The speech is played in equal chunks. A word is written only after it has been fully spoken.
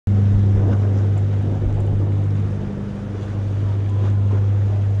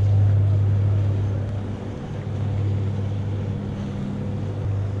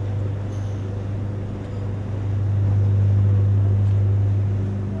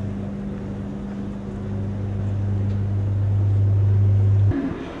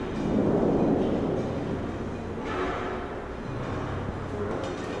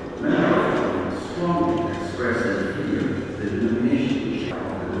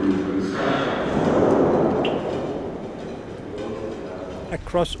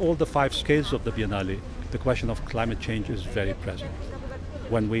across all the 5 scales of the Biennale, the question of climate change is very present.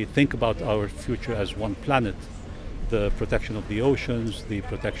 When we think about our future as one planet, the protection of the oceans, the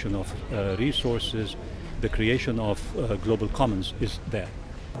protection of resources, the creation of global commons is there.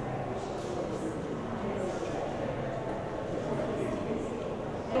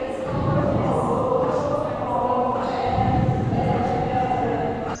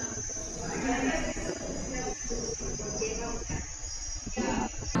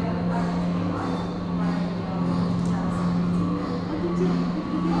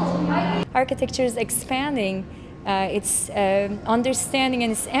 Architecture is expanding its understanding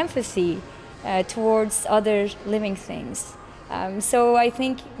and its empathy towards other living things. So I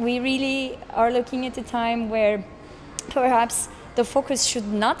think we really are looking at a time where perhaps the focus should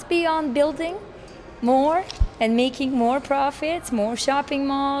not be on building more and making more profits, more shopping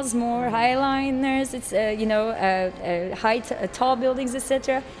malls, more highliners, tall buildings,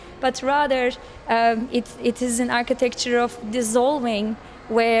 etc. But rather, it is an architecture of dissolving,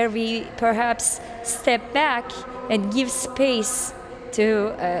 where we perhaps step back and give space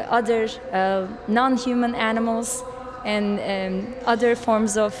to other non-human animals and other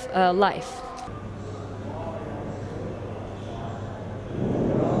forms of life.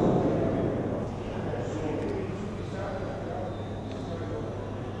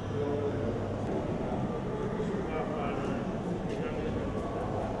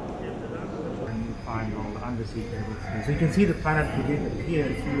 Find all the undersea cables. So you can see the planet begin to appear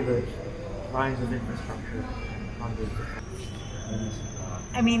through the lines of infrastructure under the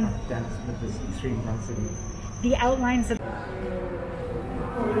I mean, dense with this extreme density. the outlines of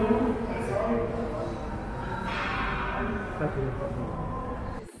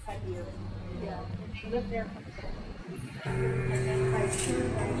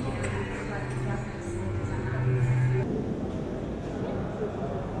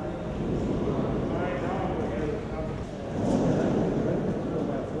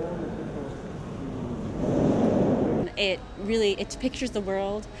It pictures the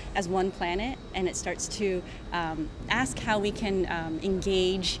world as one planet, and it starts to ask how we can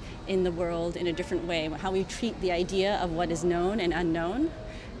engage in the world in a different way, how we treat the idea of what is known and unknown.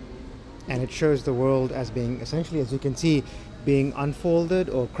 And it shows the world as being essentially, as you can see, being unfolded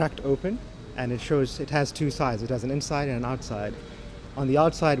or cracked open, and it has 2 sides. It has an inside and an outside. On the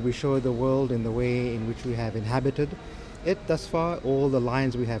outside, we show the world in the way in which we have inhabited it thus far, all the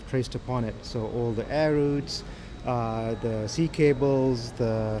lines we have traced upon it. So all the air routes, the sea cables,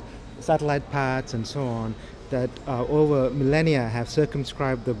 the satellite paths, and so on, that over millennia have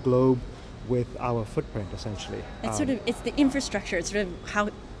circumscribed the globe with our footprint, essentially. It's the infrastructure. It's sort of how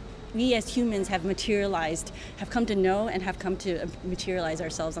we as humans have materialized, have come to know and have come to materialize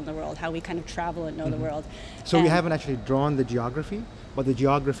ourselves on the world, how we kind of travel and know the world. So we haven't actually drawn the geography, but the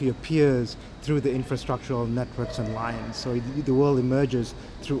geography appears through the infrastructural networks and lines. So the world emerges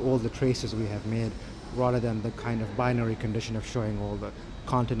through all the traces we have made, rather than the kind of binary condition of showing all the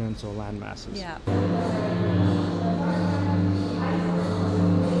continents or land masses. Yeah.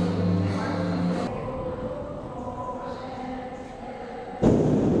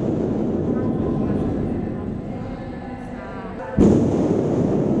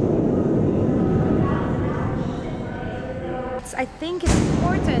 I think it's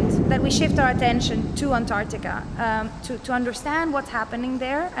important that we shift our attention to Antarctica, to understand what's happening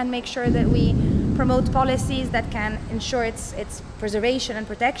there and make sure that we promote policies that can ensure its preservation and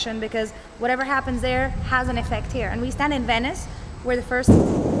protection, because whatever happens there has an effect here. And we stand in Venice, we're the first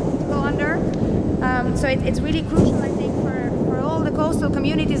to go under. So it's really crucial, I think, for all the coastal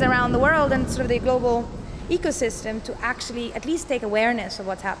communities around the world and sort of the global ecosystem to actually at least take awareness of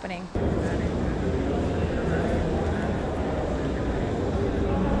what's happening.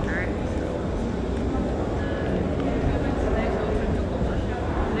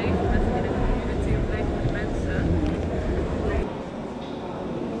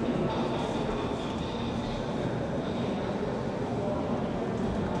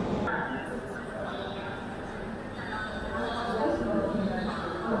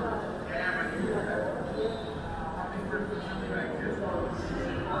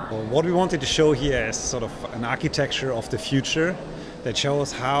 What we wanted to show here is sort of an architecture of the future that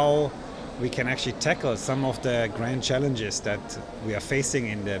shows how we can actually tackle some of the grand challenges that we are facing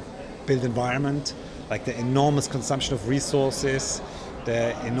in the built environment, like the enormous consumption of resources,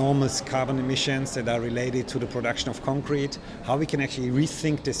 the enormous carbon emissions that are related to the production of concrete, how we can actually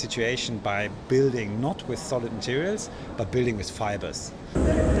rethink the situation by building not with solid materials, but building with fibers.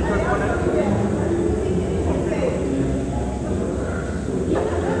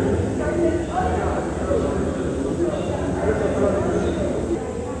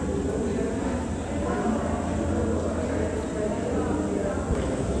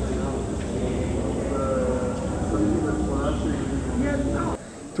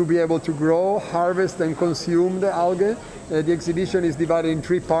 to be able to grow, harvest and consume the algae. The exhibition is divided in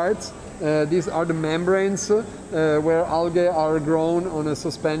 3 parts. These are the membranes where algae are grown on a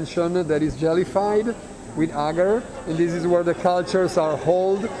suspension that is jellified with agar, and this is where the cultures are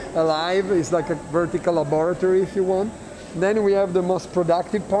held alive. It's like a vertical laboratory, if you want. Then we have the most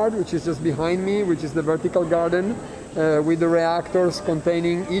productive part, which is just behind me, which is the vertical garden with the reactors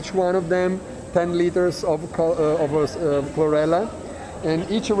containing each one of them 10 liters of chlorella. And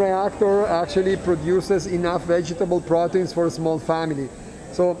each reactor actually produces enough vegetable proteins for a small family.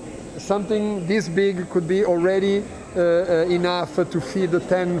 So something this big could be already enough to feed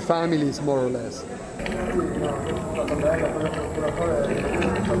 10 families, more or less.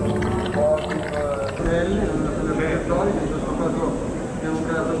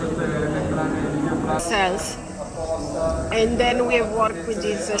 Cells. And then we have worked with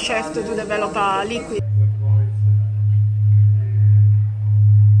this chef to develop a liquid.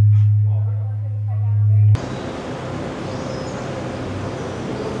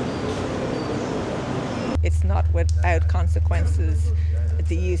 It's not without consequences,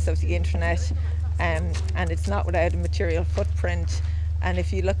 the use of the internet, and it's not without a material footprint. And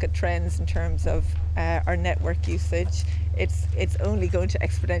if you look at trends in terms of our network usage, it's only going to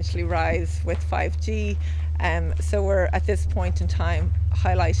exponentially rise with 5G. So we're at this point in time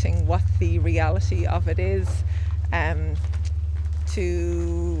highlighting what the reality of it is,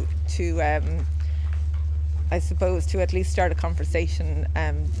 I suppose to at least start a conversation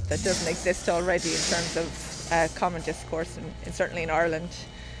that doesn't exist already in terms of common discourse, and certainly in Ireland.